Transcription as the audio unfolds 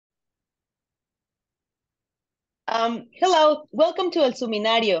Hello, welcome to El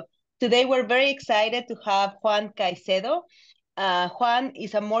Zoominario. Today we're very excited to have Juan Caicedo. Juan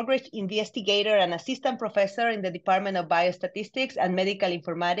is a Morgridge investigator and assistant professor in the Department of Biostatistics and Medical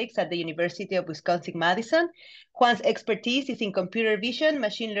Informatics at the University of Wisconsin Madison. Juan's expertise is in computer vision,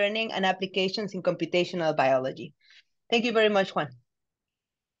 machine learning, and applications in computational biology. Thank you very much, Juan.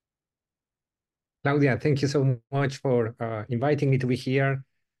 Claudia, thank you so much for inviting me to be here.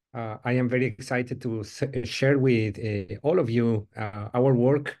 I am very excited to share with all of you our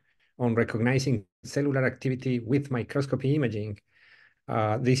work on recognizing cellular activity with microscopy imaging.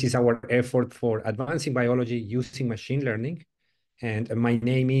 This is our effort for advancing biology using machine learning. And my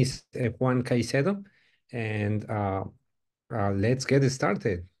name is Juan Caicedo, and let's get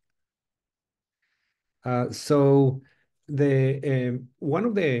started. So one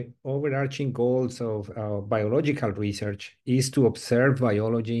of the overarching goals of biological research is to observe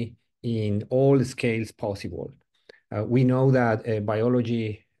biology in all scales possible. We know that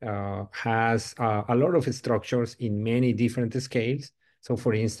biology has a lot of structures in many different scales. So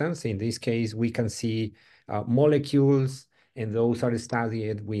for instance, in this case, we can see molecules, and those are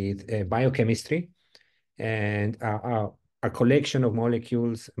studied with biochemistry. And a collection of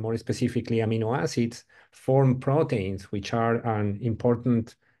molecules, more specifically amino acids, form proteins, which are an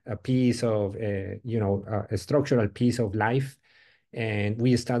important piece of, a structural piece of life. And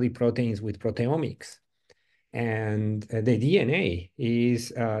we study proteins with proteomics. And the DNA is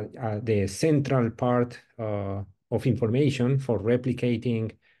the central part of information for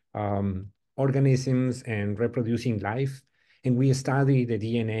replicating organisms and reproducing life. And we study the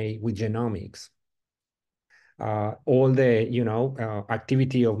DNA with genomics. All the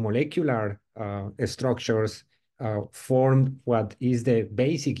activity of molecular structures form what is the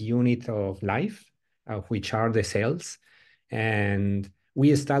basic unit of life, which are the cells. And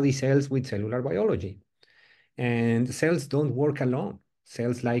we study cells with cellular biology. And cells don't work alone.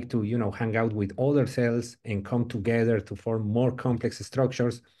 Cells like to, hang out with other cells and come together to form more complex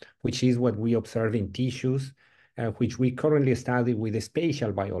structures, which is what we observe in tissues, which we currently study with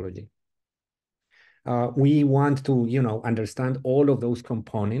spatial biology. We want to, understand all of those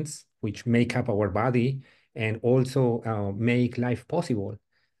components which make up our body and also make life possible.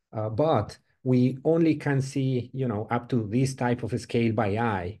 But we only can see, up to this type of a scale by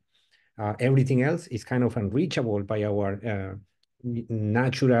eye. Everything else is kind of unreachable by our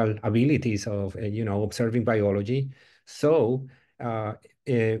natural abilities of, observing biology. So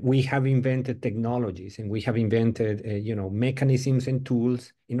we have invented technologies, and we have invented, mechanisms and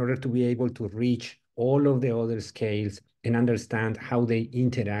tools in order to be able to reach all of the other scales and understand how they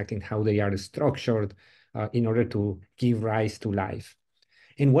interact and how they are structured in order to give rise to life.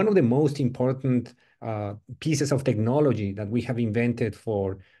 And one of the most important pieces of technology that we have invented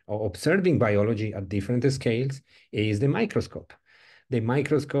for observing biology at different scales is the microscope. The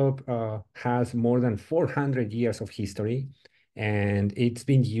microscope has more than 400 years of history, and it's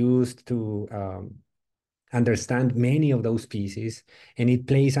been used to understand many of those pieces, and it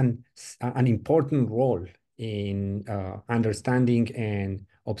plays an important role in understanding and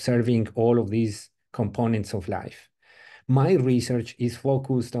observing all of these components of life. My research is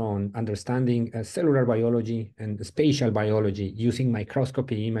focused on understanding cellular biology and spatial biology using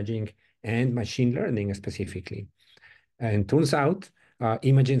microscopy imaging and machine learning specifically. And turns out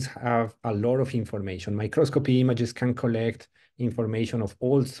images have a lot of information. Microscopy images can collect information of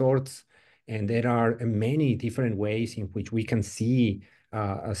all sorts, and there are many different ways in which we can see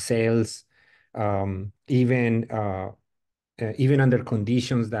cells, even under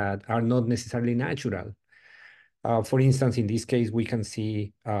conditions that are not necessarily natural. For instance, in this case, we can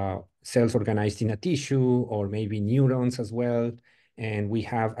see cells organized in a tissue, or maybe neurons as well. And we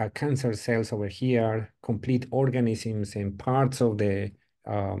have cancer cells over here, complete organisms and parts of the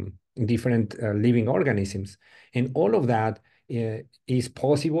different living organisms. And all of that is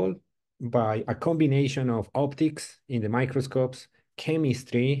possible by a combination of optics in the microscopes,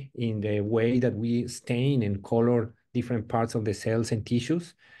 chemistry in the way that we stain and color different parts of the cells and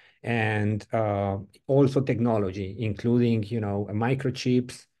tissues, and also technology, including,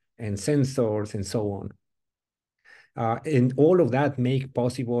 microchips and sensors and so on. And all of that make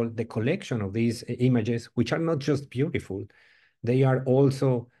possible the collection of these images, which are not just beautiful, they are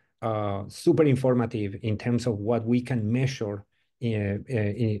also super informative in terms of what we can measure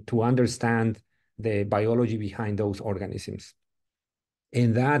to understand the biology behind those organisms.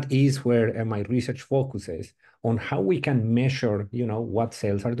 And that is where my research focuses on how we can measure, what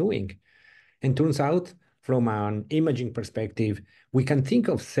cells are doing. And turns out, from an imaging perspective, we can think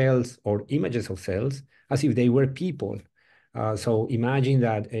of cells or images of cells as if they were people. So imagine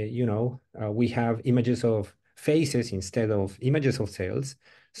that, we have images of faces instead of images of cells.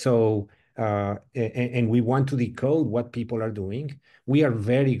 So, and we want to decode what people are doing. We are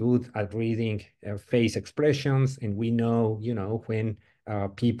very good at reading face expressions, and we know, when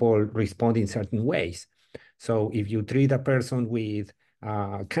people respond in certain ways. So if you treat a person with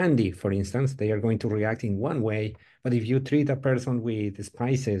candy, for instance, they are going to react in one way. But if you treat a person with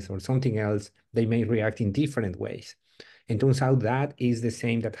spices or something else, they may react in different ways. And turns out that is the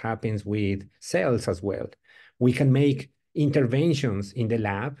same that happens with cells as well. We can make interventions in the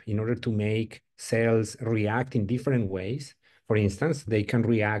lab in order to make cells react in different ways. For instance, they can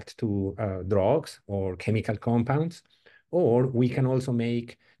react to drugs or chemical compounds, or we can also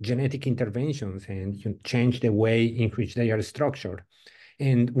make genetic interventions and change the way in which they are structured.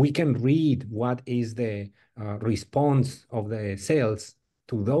 And we can read what is the response of the cells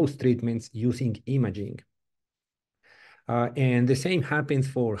to those treatments using imaging. And the same happens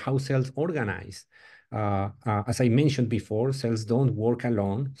for how cells organize. As I mentioned before, cells don't work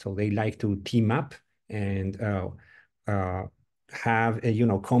alone, so they like to team up and have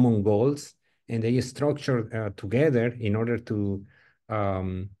common goals, and they structure together in order to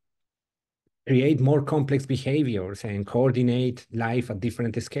create more complex behaviors and coordinate life at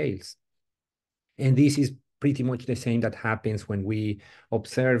different scales. And this is pretty much the same that happens when we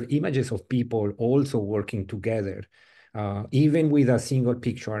observe images of people also working together. Even with a single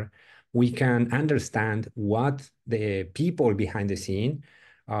picture, we can understand what the people behind the scene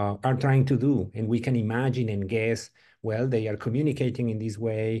are trying to do. And we can imagine and guess, well, they are communicating in this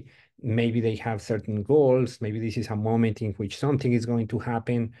way. Maybe they have certain goals. Maybe this is a moment in which something is going to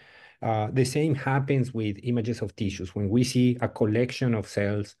happen. The same happens with images of tissues. When we see a collection of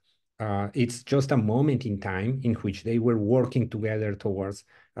cells, it's just a moment in time in which they were working together towards,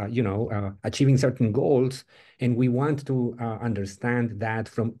 achieving certain goals, and we want to understand that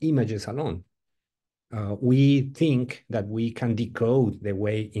from images alone. We think that we can decode the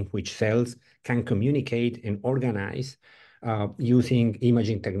way in which cells can communicate and organize using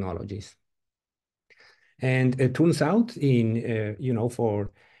imaging technologies. And it turns out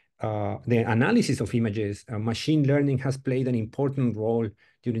for the analysis of images, machine learning has played an important role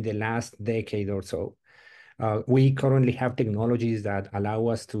during the last decade or so. We currently have technologies that allow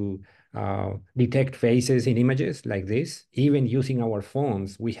us to detect faces in images like this. Even using our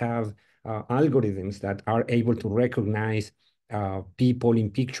phones, we have algorithms that are able to recognize people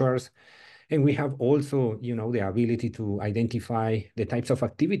in pictures. And we have also, the ability to identify the types of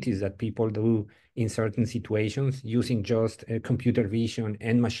activities that people do in certain situations using just computer vision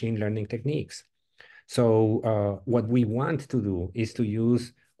and machine learning techniques. So what we want to do is to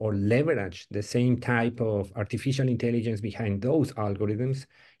use or leverage the same type of artificial intelligence behind those algorithms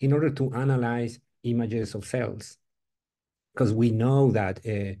in order to analyze images of cells. Because we know that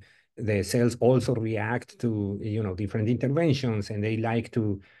the cells also react to different interventions, and they like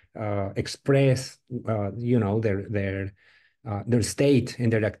to express their state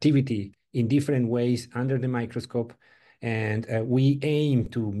and their activity in different ways under the microscope. And we aim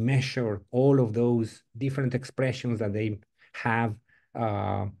to measure all of those different expressions that they have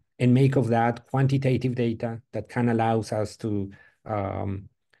and make of that quantitative data that can allow us to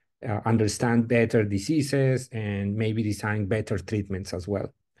understand better diseases and maybe design better treatments as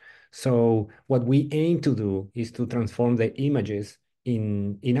well. So what we aim to do is to transform the images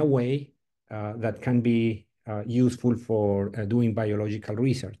in a way that can be useful for doing biological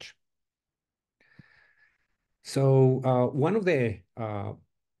research. So one of the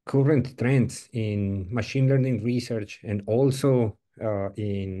current trends in machine learning research and also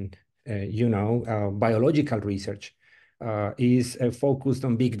in biological research is focused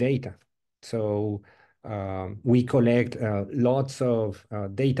on big data. So we collect lots of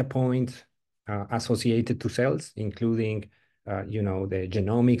data points associated to cells, including the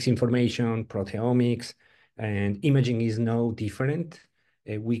genomics information, proteomics, and imaging is no different.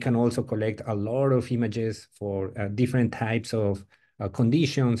 We can also collect a lot of images for different types of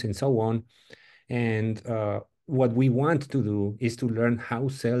conditions and so on. And what we want to do is to learn how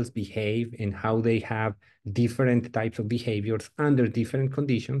cells behave and how they have different types of behaviors under different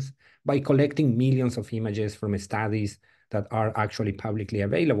conditions by collecting millions of images from studies that are actually publicly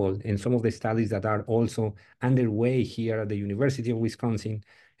available, and some of the studies that are also underway here at the University of Wisconsin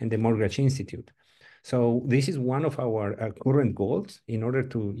and the Morgridge Institute. So this is one of our current goals in order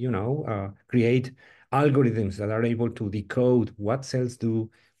to, create algorithms that are able to decode what cells do.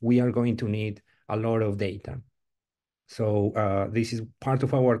 We are going to need a lot of data. So this is part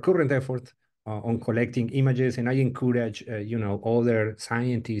of our current effort on collecting images, and I encourage, other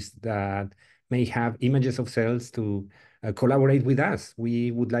scientists that may have images of cells to collaborate with us.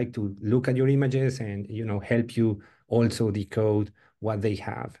 We would like to look at your images and help you also decode what they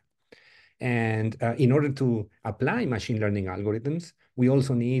have. And in order to apply machine learning algorithms, we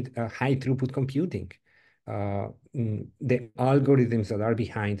also need high throughput computing. The algorithms that are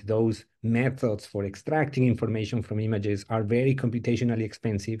behind those methods for extracting information from images are very computationally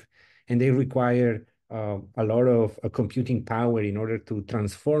expensive, and they require a lot of computing power in order to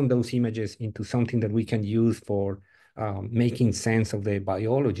transform those images into something that we can use for making sense of the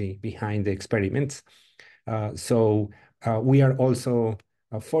biology behind the experiments. So we are also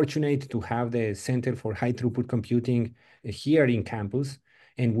fortunate to have the Center for High Throughput Computing here in campus,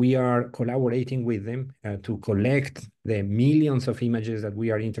 and we are collaborating with them to collect the millions of images that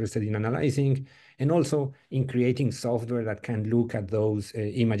we are interested in analyzing, and also in creating software that can look at those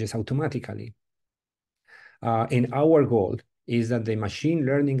images automatically. And our goal is that the machine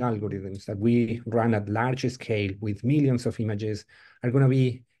learning algorithms that we run at large scale with millions of images are going to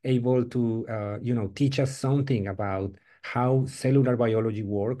be able to teach us something about how cellular biology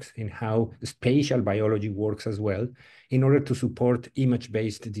works and how spatial biology works as well, in order to support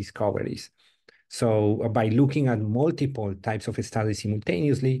image-based discoveries. So by looking at multiple types of studies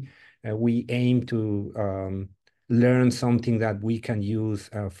simultaneously, we aim to learn something that we can use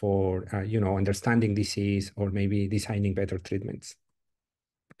for understanding disease or maybe designing better treatments.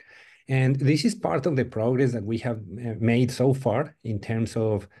 And this is part of the progress that we have made so far in terms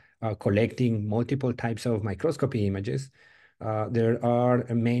of collecting multiple types of microscopy images. There are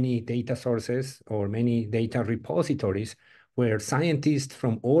many data sources or many data repositories where scientists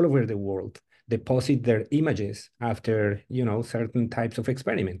from all over the world deposit their images after certain types of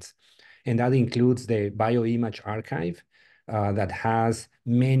experiments. And that includes the Bioimage Archive that has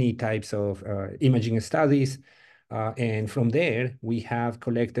many types of imaging studies. And from there, we have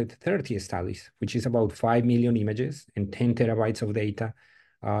collected 30 studies, which is about 5 million images and 10 terabytes of data.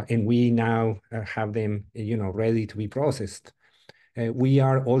 And we now have them ready to be processed. We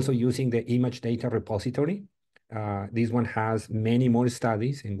are also using the Image Data Repository. This one has many more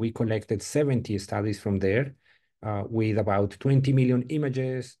studies, and we collected 70 studies from there with about 20 million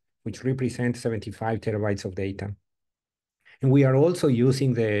images, which represent 75 terabytes of data. And we are also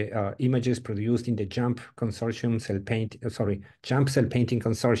using the images produced in the JUMP Consortium JUMP Cell Painting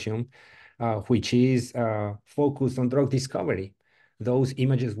Consortium, which is focused on drug discovery. Those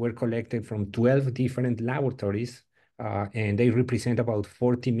images were collected from 12 different laboratories, and they represent about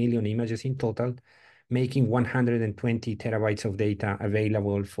 40 million images in total, making 120 terabytes of data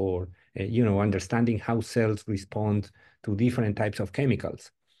available for understanding how cells respond to different types of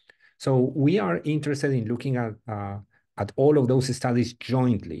chemicals. So we are interested in looking at all of those studies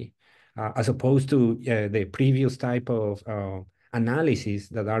jointly, as opposed to the previous type of analysis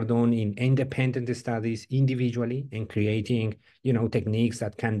that are done in independent studies individually and creating techniques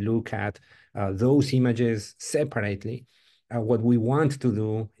that can look at those images separately. What we want to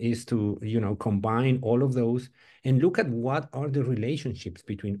do is to combine all of those and look at what are the relationships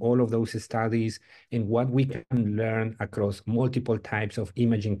between all of those studies and what we can learn across multiple types of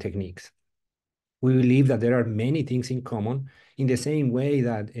imaging techniques. We believe that there are many things in common, in the same way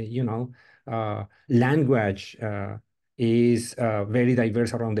that language is very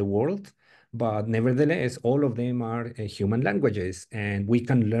diverse around the world, but nevertheless, all of them are human languages, and we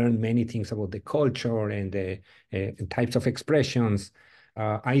can learn many things about the culture and the types of expressions.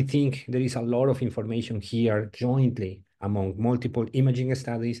 I think there is a lot of information here jointly among multiple imaging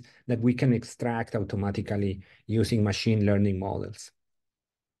studies that we can extract automatically using machine learning models.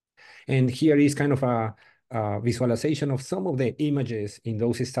 And here is kind of a visualization of some of the images in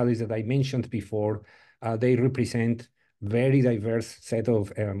those studies that I mentioned before. They represent very diverse set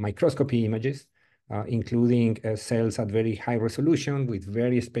of microscopy images, including cells at very high resolution with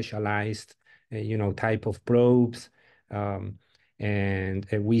very specialized, type of probes. And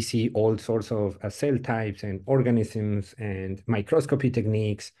we see all sorts of cell types and organisms and microscopy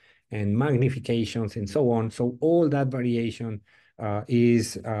techniques and magnifications and so on. So all that variation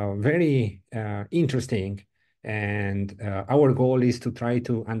is very interesting. And our goal is to try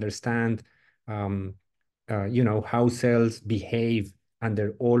to understand how cells behave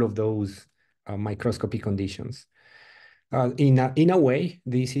under all of those microscopy conditions. In a way,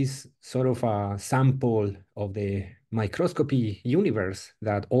 this is sort of a sample of the microscopy universe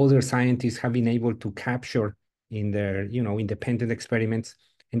that other scientists have been able to capture in their independent experiments.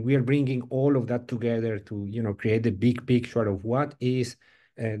 And we are bringing all of that together to create the big picture of what is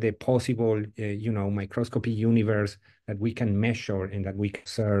the possible microscopy universe that we can measure and that we can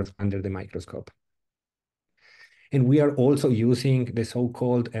observe under the microscope. And we are also using the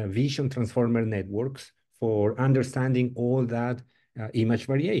so-called vision transformer networks for understanding all that image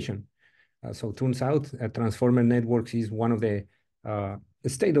variation. So turns out transformer networks is one of the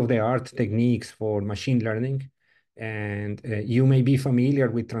state-of-the-art techniques for machine learning. And you may be familiar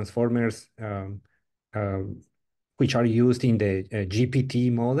with transformers which are used in the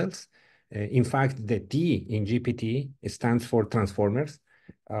GPT models. In fact, the T in GPT stands for transformers,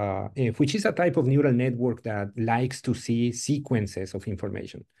 which is a type of neural network that likes to see sequences of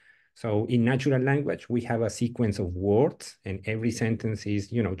information. So in natural language, we have a sequence of words, and every sentence is,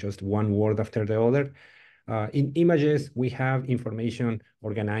 just one word after the other. In images, we have information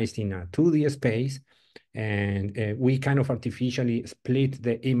organized in a 2D space, and we kind of artificially split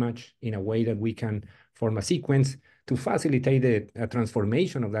the image in a way that we can form a sequence to facilitate the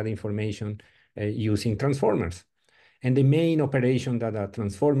transformation of that information using transformers. And the main operation that a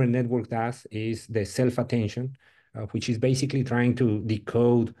transformer network does is the self-attention, which is basically trying to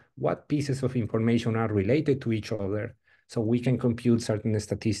decode what pieces of information are related to each other so we can compute certain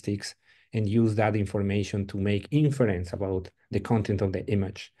statistics and use that information to make inference about the content of the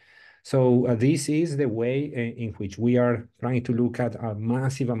image. So this is the way in which we are trying to look at a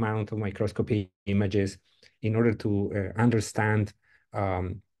massive amount of microscopy images in order to understand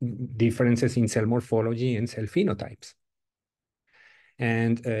differences in cell morphology and cell phenotypes.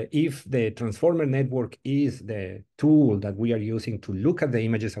 And if the transformer network is the tool that we are using to look at the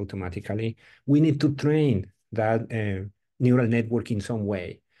images automatically, we need to train that neural network in some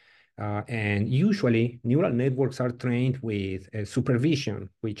way. And usually, neural networks are trained with supervision,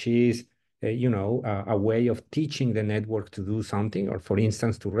 which is, a way of teaching the network to do something, or for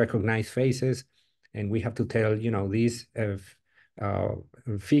instance, to recognize faces. And we have to tell, this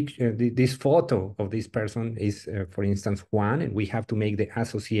photo of this person is, for instance, Juan, and we have to make the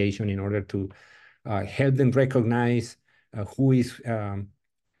association in order to help them recognize who is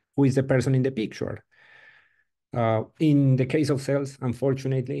the person in the picture. In the case of cells,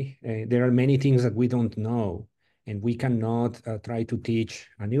 unfortunately, there are many things that we don't know, and we cannot try to teach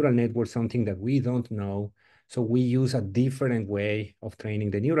a neural network something that we don't know. So we use a different way of training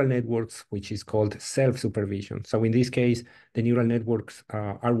the neural networks, which is called self-supervision. So in this case, the neural networks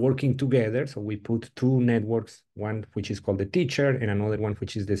are working together. So we put two networks, one which is called the teacher and another one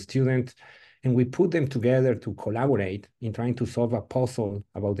which is the student. And we put them together to collaborate in trying to solve a puzzle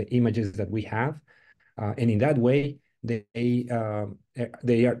about the images that we have. And in that way, they are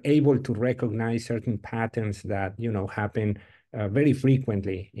able to recognize certain patterns that happen very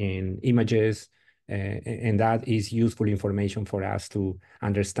frequently in images, and that is useful information for us to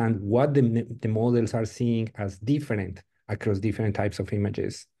understand what the models are seeing as different across different types of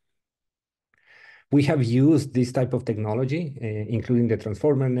images. We have used this type of technology, including the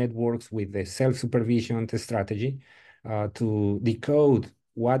transformer networks with the self-supervision strategy, to decode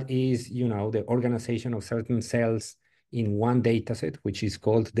what is, the organization of certain cells in one dataset, which is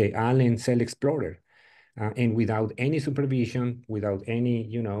called the Allen Cell Explorer. And without any supervision, without any,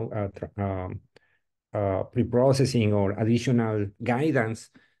 pre-processing or additional guidance,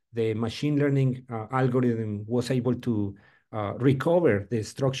 the machine learning algorithm was able to recover the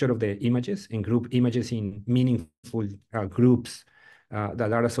structure of the images and group images in meaningful groups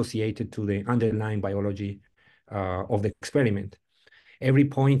that are associated to the underlying biology of the experiment. Every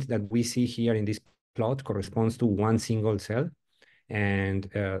point that we see here in this plot corresponds to one single cell, and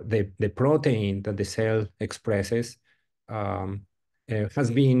the protein that the cell expresses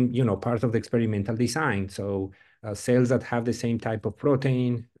has been, part of the experimental design. So cells that have the same type of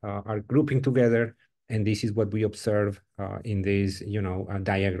protein are grouping together, and this is what we observe in this,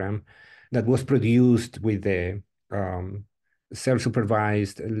 diagram that was produced with the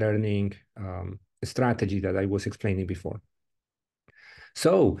self-supervised learning strategy that I was explaining before.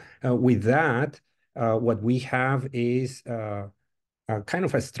 So with that, what we have is kind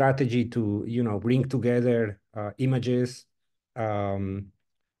of a strategy to, bring together images from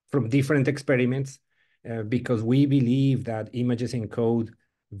different experiments because we believe that images encode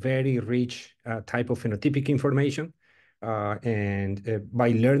very rich type of phenotypic information. And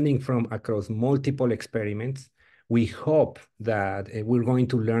by learning from across multiple experiments, we hope that we're going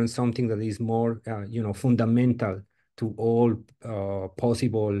to learn something that is more, fundamental to all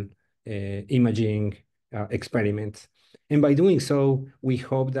possible imaging experiments. And by doing so, we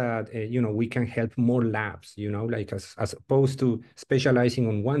hope that, we can help more labs, like as opposed to specializing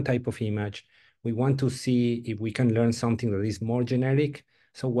on one type of image, we want to see if we can learn something that is more generic.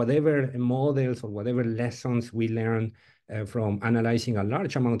 So whatever models or whatever lessons we learn from analyzing a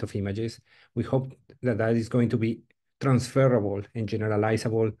large amount of images, we hope that that is going to be transferable and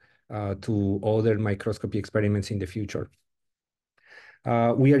generalizable to other microscopy experiments in the future.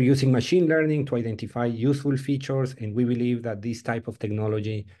 We are using machine learning to identify useful features, and we believe that this type of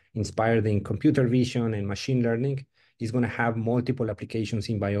technology, inspired in computer vision and machine learning, is going to have multiple applications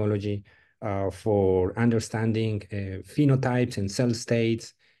in biology for understanding phenotypes and cell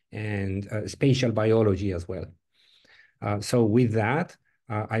states and spatial biology as well. So with that,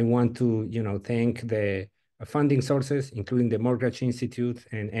 I want to thank the funding sources, including the Morgridge Institute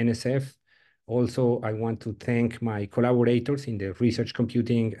and NSF. Also, I want to thank my collaborators in the research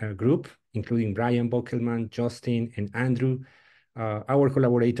computing group, including Brian Bockelman, Justin, and Andrew. Our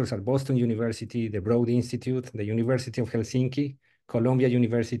collaborators are Boston University, the Broad Institute, the University of Helsinki, Columbia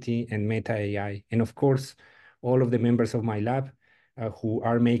University, and Meta AI. And of course, all of the members of my lab who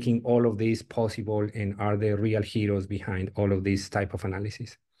are making all of this possible and are the real heroes behind all of this type of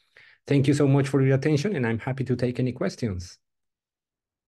analysis. Thank you so much for your attention, and I'm happy to take any questions.